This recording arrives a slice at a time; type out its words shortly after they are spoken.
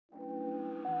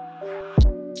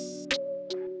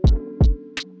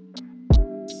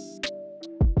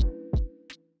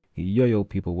Yo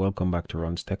people, welcome back to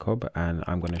Ron's Tech Hub, and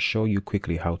I'm going to show you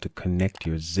quickly how to connect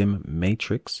your XIM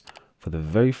Matrix for the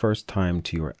very first time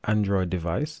to your Android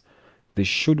device. This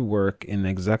should work in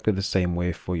exactly the same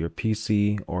way for your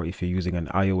PC, or if you're using an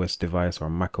iOS device or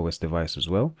macOS device as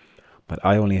well. But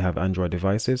I only have Android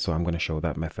devices, so I'm going to show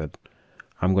that method.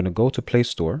 I'm going to go to Play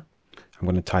Store. I'm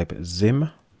going to type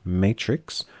XIM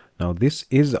Matrix. Now this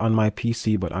is on my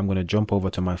PC, but I'm going to jump over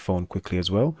to my phone quickly as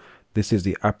well. This is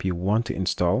the app you want to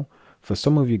install. For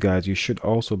some of you guys, you should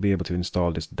also be able to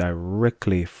install this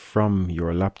directly from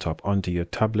your laptop onto your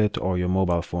tablet or your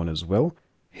mobile phone as well.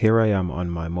 Here I am on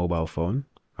my mobile phone.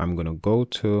 I'm going to go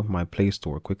to my Play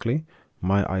Store quickly.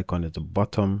 My icon is the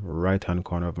bottom right hand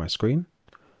corner of my screen.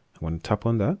 I'm going to tap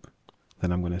on that.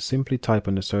 Then I'm going to simply type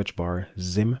in the search bar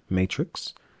XIM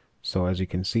Matrix. So as you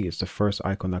can see, it's the first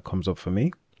icon that comes up for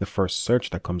me, the first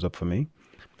search that comes up for me.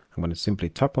 I'm going to simply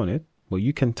tap on it. Well,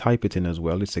 you can type it in as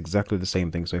well. It's exactly the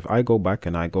same thing. So if I go back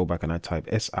and I type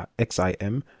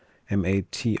XIM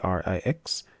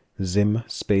Matrix XIM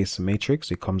space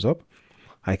matrix, it comes up.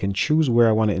 I can choose where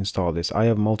I want to install this. I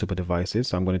have multiple devices,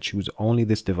 so I'm going to choose only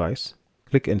this device.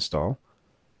 Click install.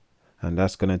 And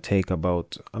that's going to take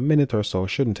about a minute or so.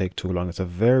 Shouldn't take too long. It's a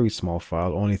very small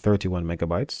file, only 31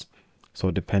 megabytes.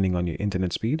 So depending on your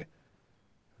internet speed,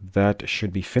 that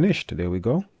should be finished. There we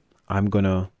go. I'm going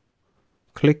to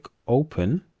click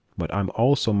open, but my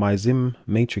XIM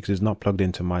Matrix is not plugged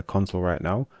into my console right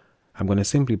now. I'm going to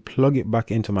simply plug it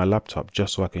back into my laptop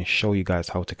just so I can show you guys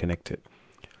how to connect it.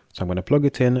 So I'm going to plug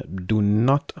it in. Do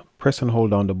not press and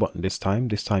hold down the button this time.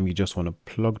 This time you just want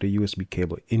to plug the USB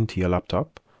cable into your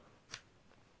laptop.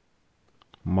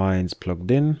 Mine's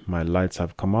plugged in. My lights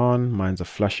have come on. Mine's a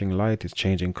flashing light. It's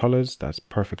changing colors. That's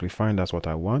perfectly fine. That's what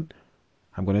I want.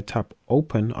 I'm going to tap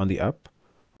open on the app.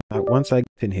 Now, once I get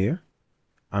in here,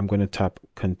 I'm going to tap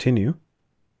continue.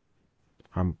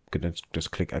 I'm going to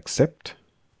just click accept.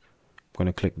 I'm going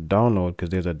to click download because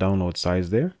there's a download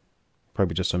size there.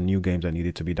 Probably just some new games that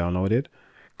needed to be downloaded.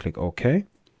 Click OK.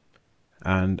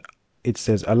 And it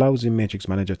says allow XIM Matrix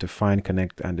Manager to find,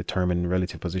 connect, and determine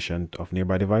relative position of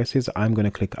nearby devices. I'm going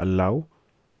to click allow.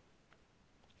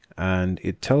 And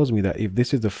it tells me that if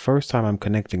this is the first time I'm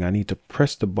connecting, I need to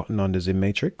press the button on the XIM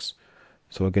Matrix.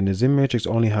 So again, the XIM Matrix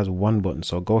only has one button.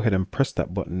 So go ahead and press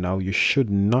that button now. You should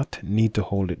not need to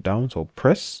hold it down. So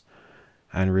press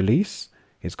and release.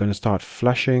 It's going to start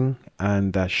flashing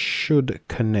and that should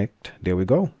connect. There we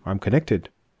go. I'm connected.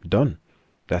 Done.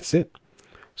 That's it.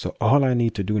 So all I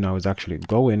need to do now is actually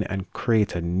go in and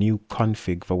create a new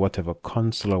config for whatever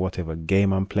console or whatever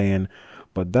game I'm playing.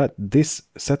 But this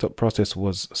setup process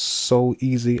was so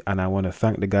easy, and I want to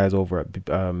thank the guys over at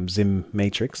XIM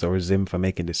Matrix or XIM for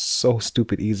making this so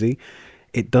stupid easy.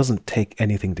 It doesn't take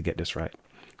anything to get this right.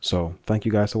 So thank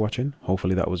you guys for watching.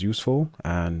 Hopefully that was useful,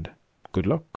 and good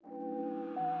luck.